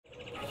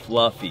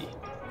fluffy,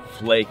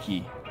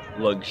 flaky,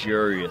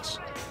 luxurious,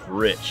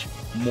 rich,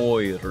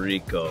 muy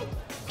rico,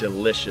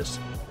 delicious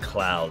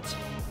clouds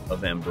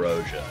of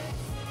ambrosia.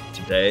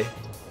 Today,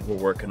 we're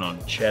working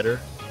on Cheddar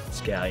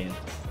Scallion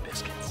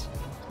Biscuits.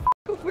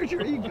 Where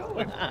are you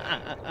going?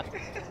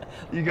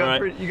 You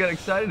got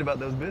excited about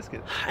those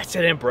biscuits. I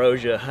said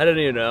ambrosia. I don't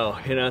even know.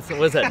 You know, so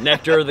what's that?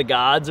 Nectar of the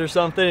gods or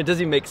something? It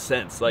doesn't even make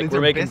sense. Like, we're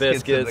making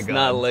biscuits,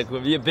 not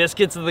liquid. Yeah,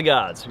 biscuits of the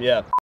gods.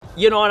 Yeah.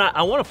 You know, and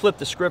I want to flip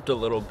the script a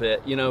little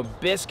bit. You know,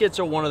 biscuits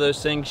are one of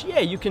those things, yeah,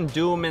 you can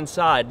do them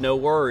inside, no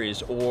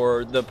worries.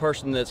 Or the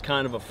person that's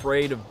kind of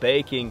afraid of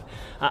baking,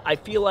 I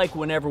feel like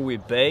whenever we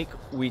bake,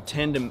 we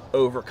tend to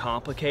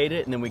overcomplicate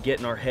it, and then we get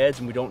in our heads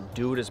and we don't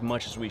do it as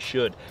much as we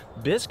should.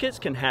 Biscuits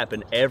can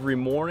happen every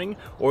morning,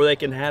 or they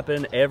can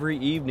happen every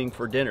evening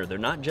for dinner. They're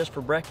not just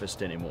for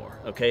breakfast anymore,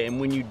 okay? And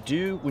when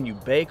you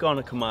bake on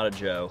a Kamado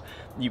Joe,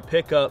 you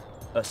pick up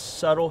a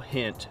subtle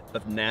hint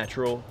of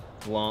natural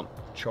lump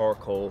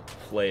charcoal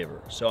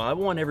flavor. So I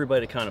want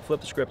everybody to kind of flip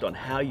the script on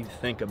how you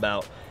think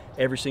about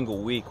every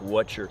single week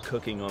what you're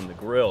cooking on the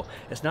grill.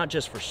 It's not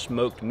just for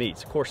smoked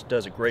meats. Of course, it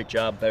does a great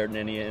job, better than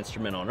any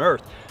instrument on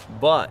earth.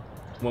 But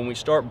when we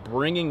start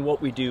bringing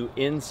what we do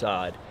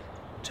inside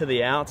to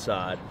the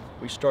outside,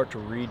 we start to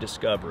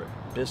rediscover it.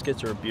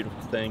 Biscuits are a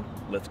beautiful thing.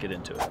 Let's get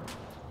into it.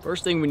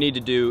 First thing we need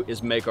to do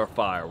is make our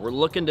fire. We're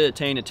looking to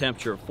attain a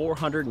temperature of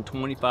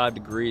 425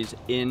 degrees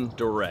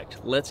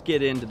indirect. Let's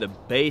get into the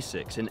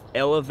basics. An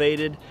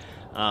elevated,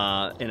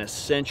 an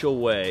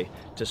essential way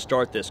to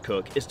start this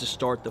cook is to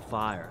start the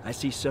fire. I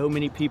see so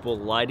many people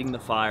lighting the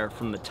fire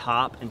from the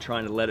top and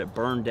trying to let it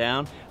burn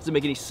down. It doesn't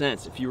make any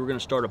sense. If you were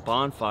gonna start a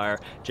bonfire,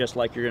 just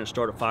like you're gonna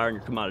start a fire in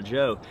your Kamado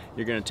Joe,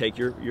 you're gonna take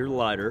your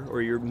lighter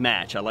or your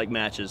match, I like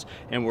matches,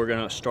 and we're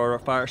gonna start our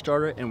fire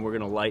starter and we're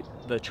gonna light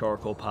the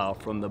charcoal pile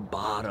from the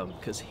bottom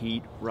because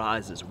heat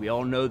rises. We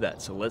all know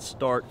that, so let's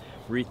start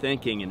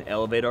rethinking and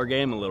elevate our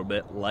game a little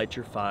bit. Light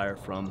your fire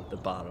from the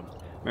bottom.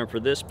 Remember,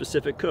 for this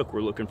specific cook, we're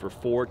looking for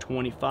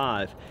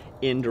 425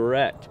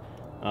 indirect.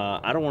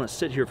 I don't want to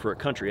sit here for a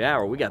country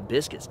hour. We got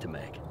biscuits to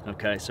make,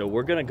 okay? So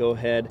we're gonna go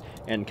ahead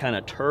and kind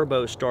of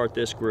turbo start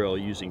this grill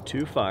using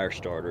 2 fire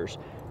starters,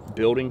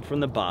 building from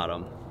the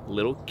bottom,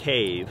 little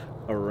cave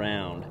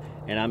around.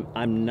 And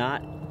I'm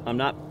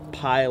not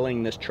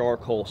piling this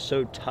charcoal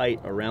so tight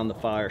around the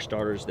fire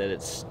starters that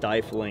it's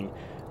stifling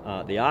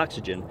the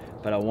oxygen,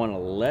 but I want to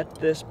let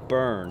this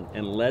burn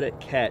and let it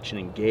catch and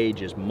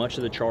engage as much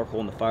of the charcoal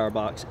in the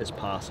firebox as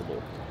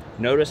possible.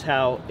 Notice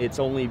how it's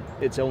only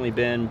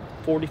been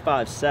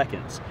 45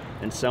 seconds,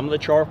 and some of the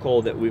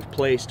charcoal that we've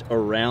placed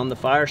around the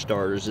fire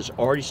starters is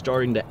already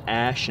starting to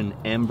ash and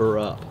ember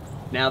up.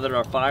 Now that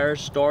our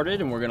fire's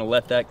started and we're going to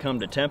let that come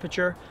to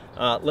temperature,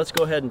 let's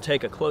go ahead and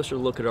take a closer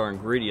look at our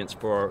ingredients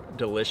for our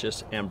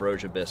delicious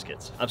ambrosia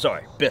biscuits. I'm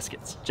sorry,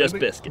 biscuits, just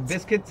biscuits.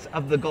 Biscuits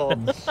of the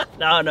gods.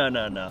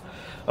 No.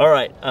 All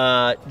right,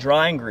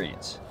 dry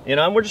ingredients. You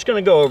know, and we're just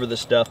gonna go over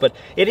this stuff, but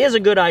it is a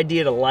good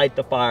idea to light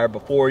the fire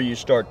before you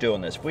start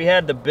doing this. If we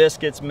had the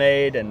biscuits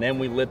made and then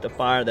we lit the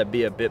fire, that'd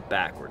be a bit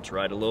backwards,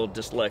 right? A little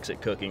dyslexic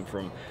cooking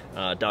from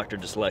Dr.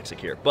 Dyslexic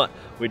here, but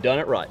we've done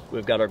it right.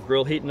 We've got our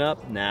grill heating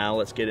up. Now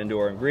let's get into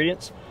our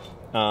ingredients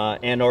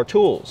and our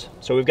tools.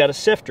 So we've got a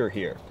sifter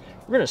here.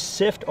 We're gonna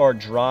sift our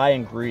dry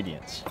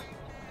ingredients. A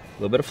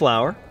little bit of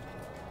flour,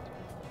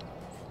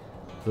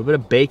 a little bit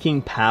of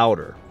baking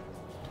powder.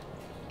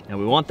 Now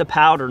we want the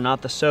powder,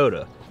 not the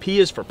soda. P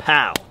is for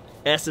pow,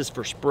 S is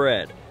for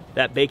spread.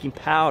 That baking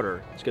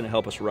powder is gonna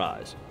help us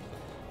rise.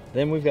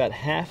 Then we've got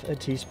half a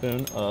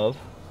teaspoon of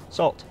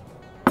salt.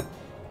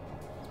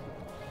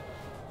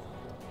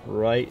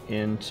 Right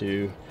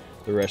into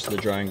the rest of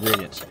the dry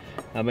ingredients.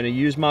 I'm gonna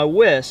use my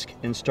whisk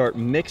and start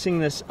mixing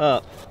this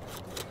up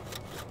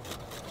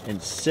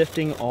and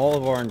sifting all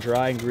of our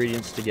dry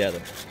ingredients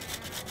together.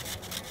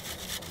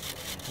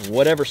 And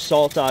whatever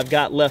salt I've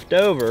got left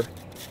over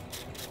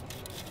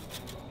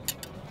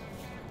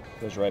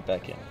goes right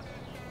back in.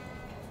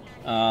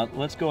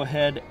 Let's go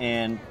ahead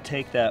and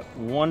take that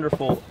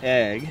wonderful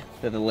egg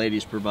that the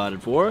ladies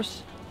provided for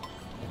us,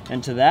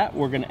 and to that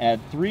we're going to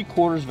add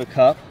 3/4 of a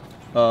cup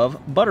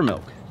of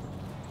buttermilk.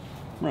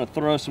 I'm going to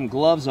throw some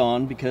gloves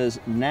on because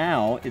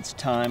now it's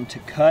time to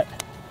cut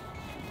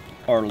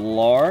our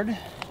lard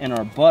and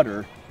our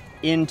butter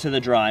into the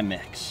dry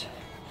mix.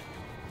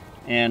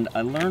 And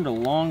I learned a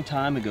long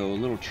time ago a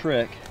little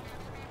trick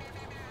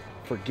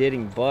for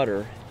getting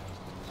butter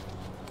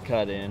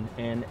cut in,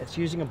 and it's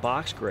using a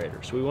box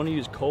grater. So we want to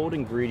use cold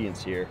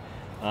ingredients here,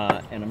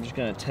 and I'm just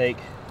going to take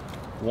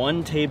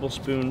 1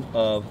 tablespoon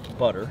of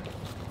butter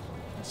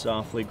and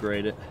softly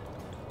grate it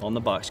on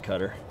the box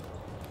cutter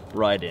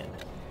right in.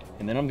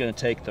 And then I'm going to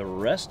take the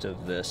rest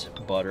of this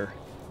butter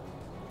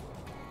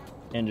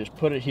and just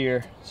put it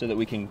here so that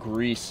we can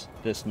grease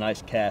this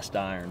nice cast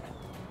iron.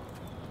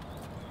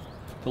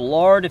 The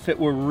lard, if it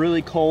were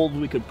really cold,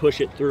 we could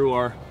push it through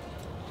our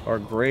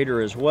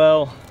grater as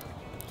well.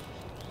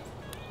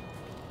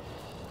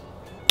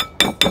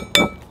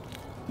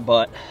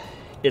 But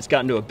it's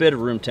gotten to a bit of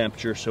room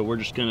temperature, so we're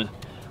just gonna,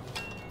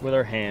 with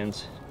our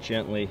hands,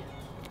 gently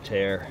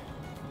tear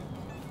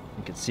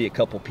You can see a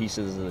couple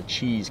pieces of the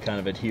cheese kind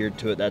of adhered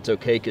to it. That's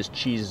okay, because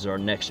cheese is our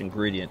next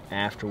ingredient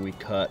after we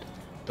cut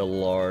the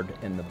lard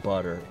and the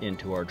butter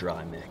into our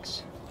dry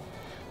mix.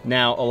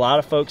 Now, a lot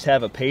of folks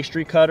have a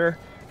pastry cutter.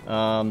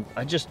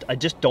 I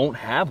just don't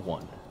have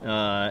one,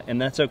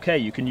 and that's okay.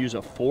 You can use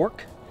a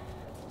fork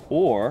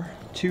or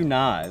 2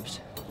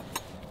 knives,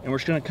 and we're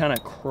just gonna kind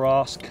of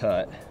cross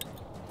cut,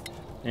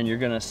 and you're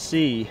gonna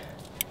see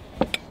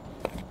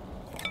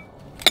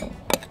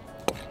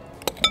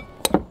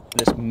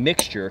this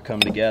mixture come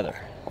together.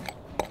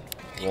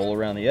 Roll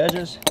around the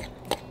edges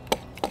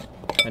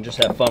and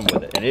just have fun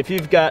with it. And if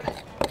you've got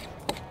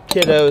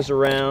kiddos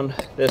around,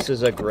 this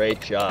is a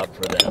great job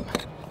for them.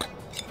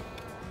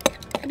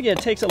 And again,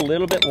 it takes a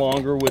little bit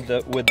longer with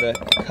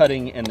the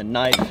cutting and the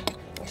knife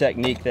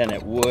technique than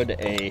it would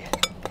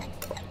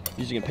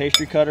using a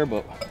pastry cutter,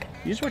 but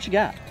use what you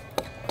got.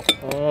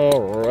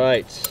 All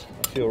right,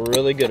 I feel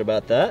really good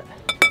about that.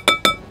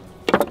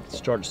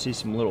 Start to see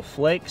some little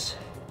flakes.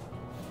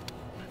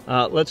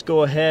 Let's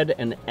go ahead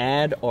and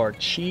add our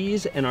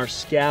cheese and our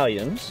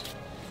scallions.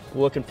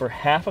 We're looking for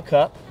 1/2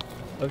 cup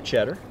of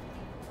cheddar.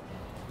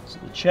 So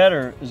the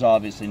cheddar is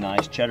obviously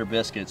nice, cheddar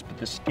biscuits, but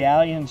the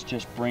scallions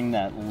just bring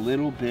that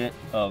little bit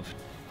of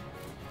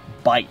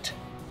bite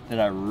that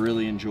I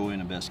really enjoy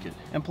in a biscuit.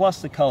 And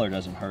plus the color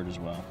doesn't hurt as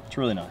well. It's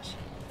really nice.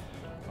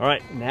 All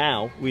right,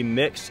 now we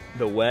mix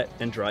the wet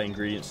and dry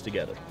ingredients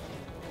together,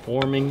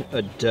 forming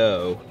a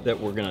dough that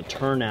we're gonna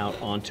turn out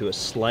onto a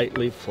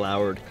slightly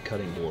floured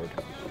cutting board.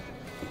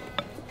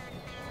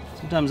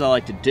 Sometimes I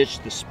like to ditch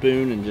the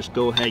spoon and just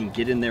go ahead and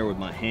get in there with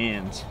my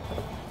hands.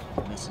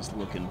 This is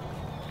looking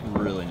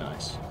really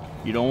nice.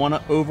 You don't want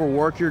to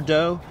overwork your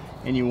dough,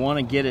 and you want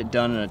to get it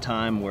done in a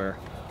time where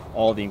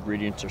all the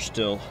ingredients are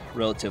still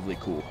relatively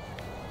cool.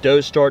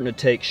 Dough's starting to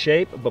take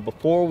shape, but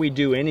before we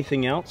do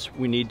anything else,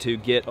 we need to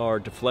get our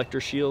deflector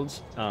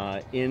shields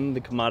in the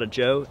Kamado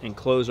Joe and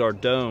close our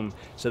dome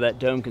so that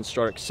dome can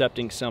start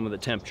accepting some of the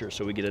temperature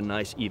so we get a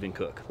nice even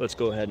cook. Let's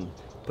go ahead and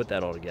put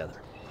that all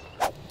together.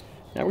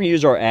 Now we're gonna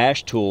use our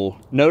ash tool.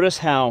 Notice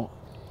how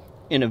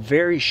in a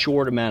very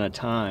short amount of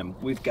time,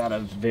 we've got a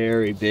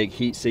very big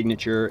heat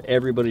signature.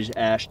 Everybody's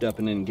ashed up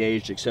and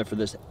engaged except for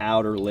this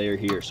outer layer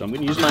here. So I'm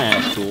gonna use my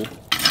ash tool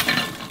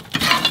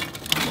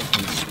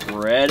and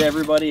spread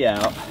everybody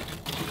out.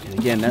 And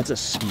again, that's a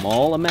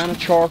small amount of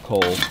charcoal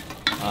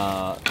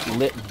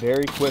lit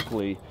very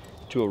quickly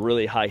to a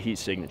really high heat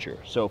signature.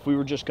 So if we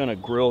were just gonna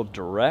grill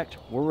direct,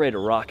 we're ready to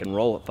rock and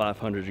roll at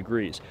 500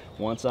 degrees.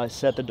 Once I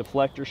set the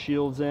deflector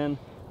shields in,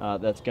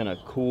 that's gonna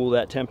cool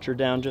that temperature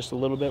down just a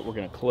little bit. We're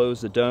gonna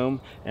close the dome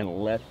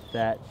and let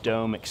that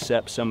dome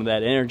accept some of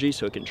that energy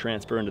so it can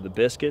transfer into the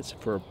biscuits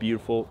for a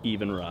beautiful,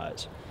 even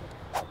rise.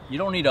 You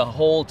don't need a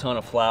whole ton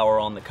of flour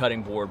on the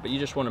cutting board, but you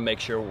just wanna make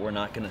sure we're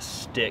not gonna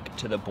stick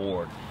to the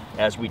board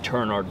as we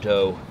turn our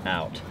dough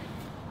out.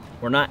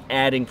 We're not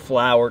adding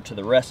flour to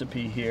the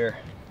recipe here.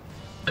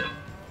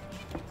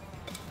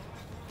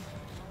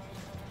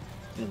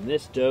 And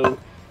this dough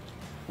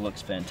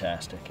looks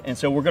fantastic. And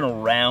so we're gonna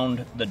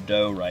round the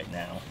dough right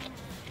now.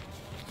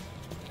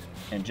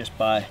 And just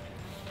by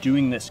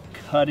doing this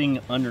cutting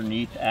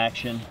underneath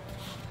action,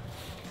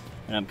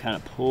 and I'm kind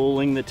of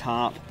pulling the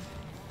top,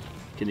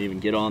 you can even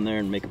get on there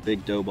and make a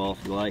big dough ball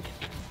if you like.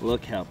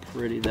 Look how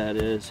pretty that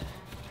is.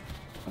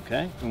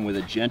 Okay, and with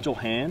a gentle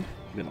hand,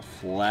 I'm gonna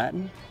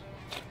flatten.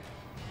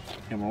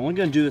 And we're only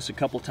gonna do this a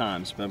couple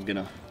times, but I'm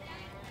gonna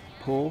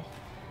pull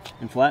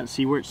and flatten.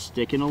 See where it's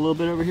sticking a little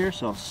bit over here?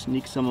 So I'll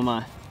sneak some of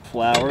my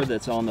flour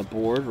that's on the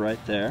board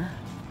right there.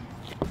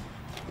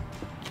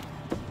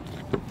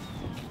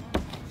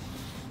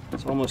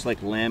 It's almost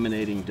like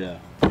laminating dough.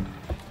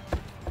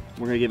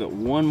 We're gonna give it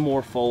one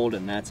more fold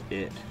and that's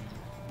it.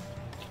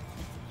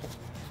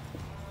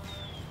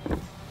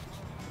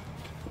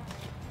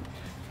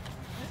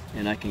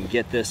 And I can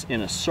get this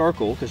in a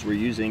circle because we're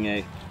using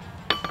a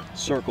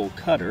circle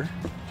cutter.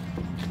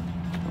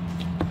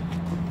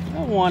 I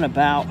want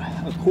about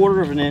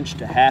 1/4 inch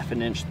to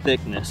 1/2 inch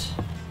thickness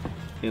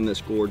in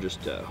this gorgeous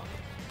dough.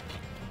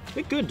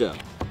 Get good dough,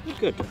 get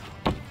good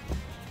dough.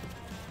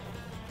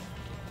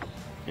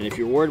 And if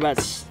you're worried about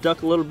it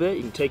stuck a little bit,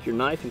 you can take your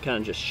knife and kind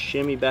of just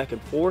shimmy back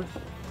and forth.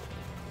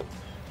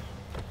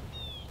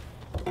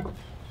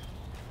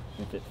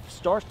 If it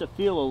starts to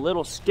feel a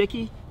little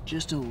sticky,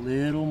 just a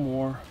little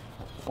more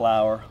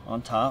flour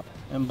on top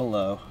and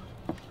below,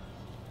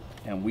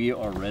 and we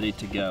are ready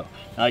to go.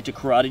 I like to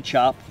karate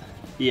chop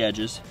the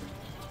edges.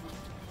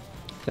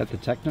 Is that the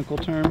technical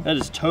term? That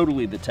is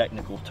totally the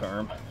technical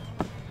term.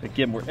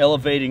 Again, we're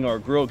elevating our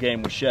grill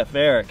game with Chef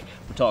Eric.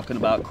 We're talking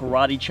about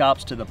karate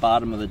chops to the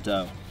bottom of the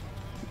dough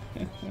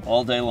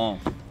all day long.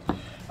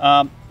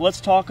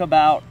 Let's talk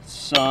about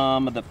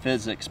some of the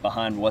physics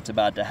behind what's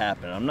about to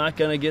happen. I'm not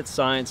gonna get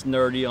science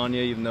nerdy on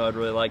you, even though I'd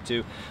really like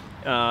to.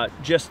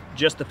 Just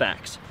the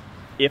facts.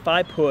 If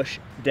I push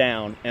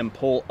down and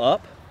pull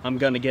up, I'm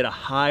gonna get a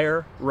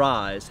higher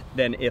rise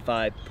than if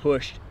I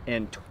pushed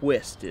and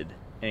twisted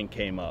and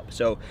came up.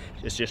 So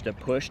it's just a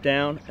push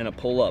down and a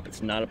pull up.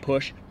 It's not a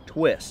push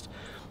twist.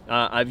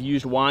 I've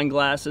used wine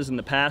glasses in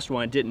the past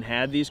when I didn't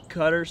have these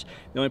cutters.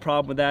 The only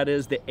problem with that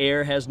is the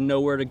air has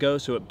nowhere to go,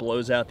 so it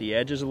blows out the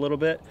edges a little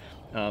bit.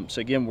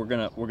 So again, we're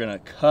gonna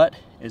cut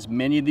as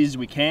many of these as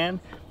we can.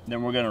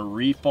 Then we're gonna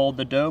refold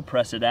the dough,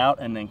 press it out,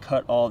 and then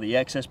cut all the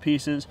excess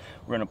pieces.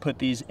 We're gonna put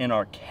these in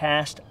our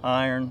cast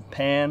iron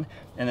pan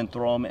and then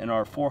throw them in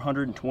our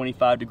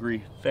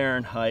 425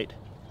 Fahrenheit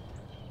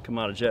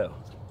Kamado Joe.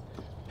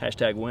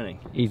 Hashtag winning.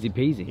 Easy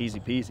peasy. Easy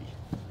peasy.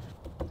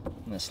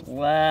 And this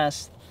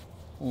last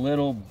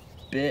little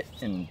bit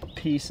in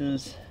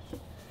pieces,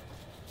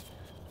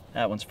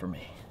 that one's for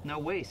me. No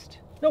waste.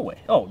 No way.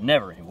 Oh,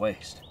 never any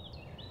waste.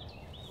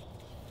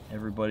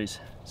 Everybody's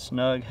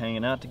snug,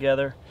 hanging out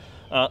together.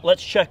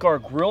 Let's check our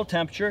grill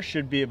temperature.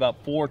 Should be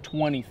about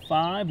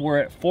 425. We're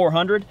at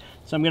 400.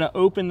 So I'm gonna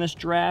open this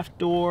draft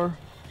door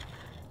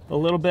a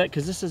little bit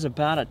because this is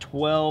about a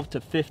 12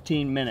 to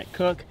 15 minute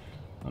cook.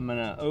 I'm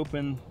gonna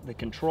open the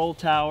control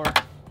tower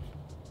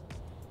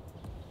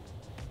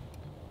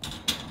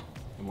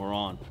and we're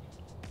on.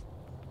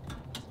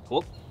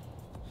 Whoop.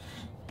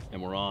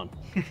 And we're on.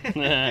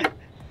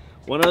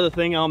 One other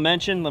thing I'll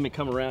mention, let me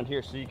come around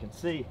here so you can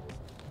see.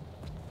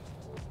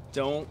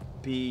 Don't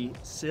be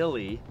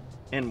silly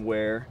and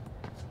wear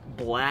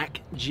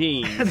black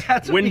jeans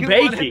when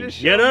baking.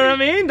 You know what I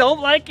mean? Don't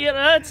like it.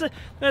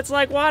 That's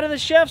like, why do the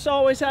chefs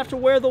always have to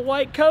wear the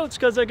white coats?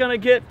 Because they're gonna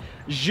get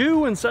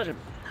jus and such.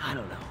 I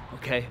don't know.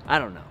 Okay, I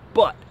don't know.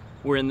 But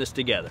we're in this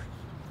together.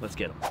 Let's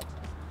get them.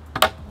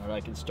 All right,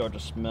 I can start to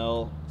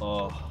smell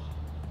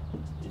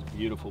these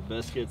beautiful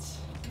biscuits.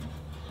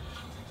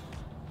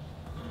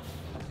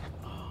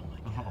 Oh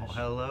my gosh. Oh,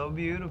 hello,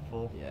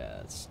 beautiful.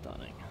 Yeah, it's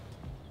stunning.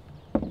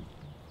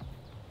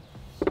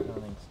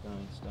 Stunning,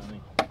 stunning,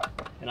 stunning.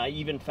 And I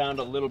even found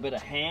a little bit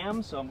of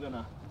ham, so I'm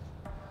gonna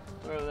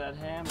throw that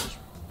ham, just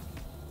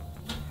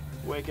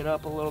wake it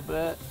up a little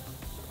bit.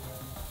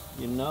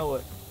 You know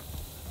it.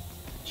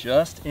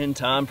 Just in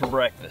time for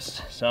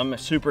breakfast. So I'm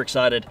super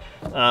excited.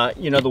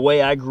 You know, the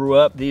way I grew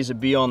up, these would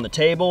be on the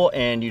table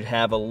and you'd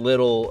have a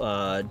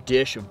little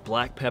dish of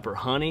black pepper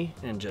honey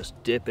and just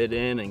dip it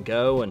in and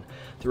go, and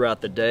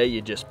throughout the day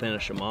you just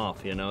finish them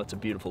off. You know, it's a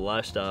beautiful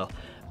lifestyle.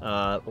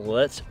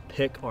 Let's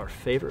pick our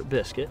favorite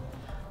biscuit.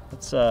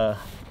 Let's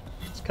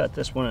cut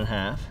this one in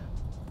half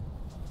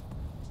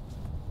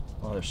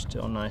while they're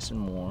still nice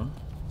and warm.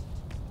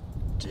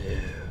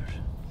 Dude,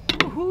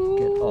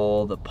 get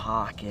all the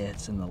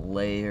pockets and the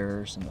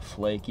layers and the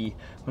flaky.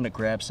 I'm gonna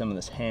grab some of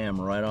this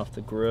ham right off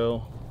the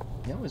grill.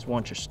 You always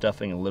want your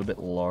stuffing a little bit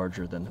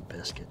larger than the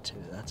biscuit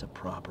too. That's a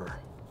proper.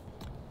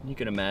 You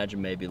can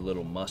imagine maybe a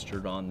little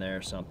mustard on there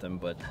or something,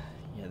 but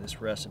yeah,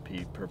 this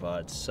recipe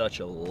provides such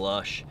a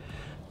lush,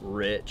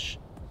 rich,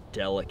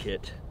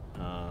 delicate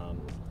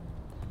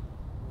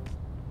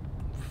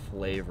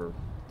flavor.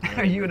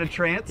 Are you in a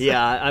trance?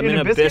 Yeah, I'm in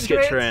a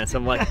biscuit trance.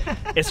 I'm like,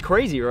 it's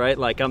crazy, right?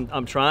 Like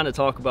I'm trying to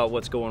talk about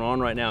what's going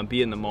on right now and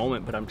be in the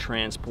moment, but I'm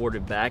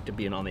transported back to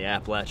being on the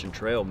Appalachian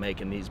Trail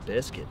making these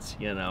biscuits,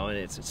 you know, and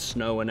it's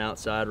snowing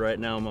outside right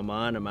now in my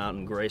mind. I'm out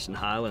in Grayson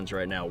Highlands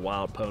right now,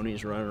 wild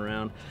ponies running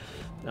around.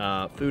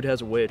 Food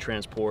has a way of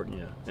transporting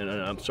you, and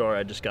I'm sorry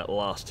I just got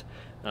lost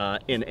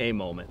in a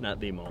moment, not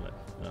the moment.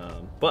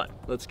 But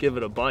let's give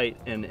it a bite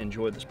and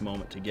enjoy this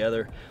moment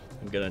together.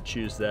 I'm gonna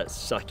choose that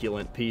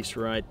succulent piece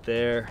right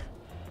there.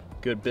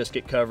 Good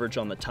biscuit coverage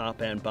on the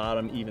top and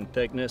bottom, even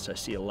thickness. I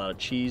see a lot of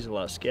cheese, a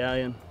lot of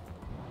scallion.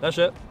 That's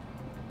it,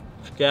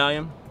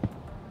 scallion.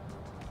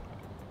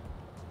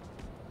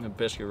 The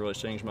biscuit really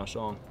sings my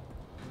song.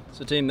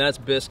 So team, that's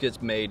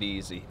biscuits made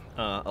easy.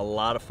 A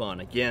lot of fun.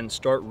 Again,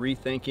 start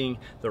rethinking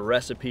the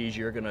recipes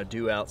you're gonna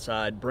do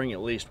outside. Bring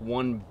at least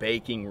one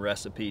baking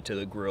recipe to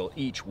the grill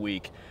each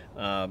week.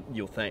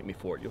 You'll thank me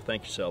for it. You'll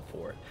thank yourself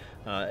for it.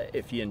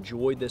 If you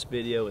enjoyed this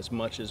video as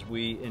much as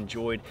we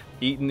enjoyed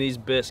eating these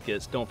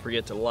biscuits, don't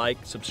forget to like,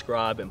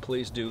 subscribe, and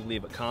please do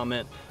leave a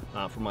comment.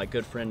 From my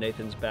good friend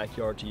Nathan's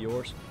backyard to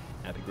yours,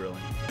 happy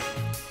grilling.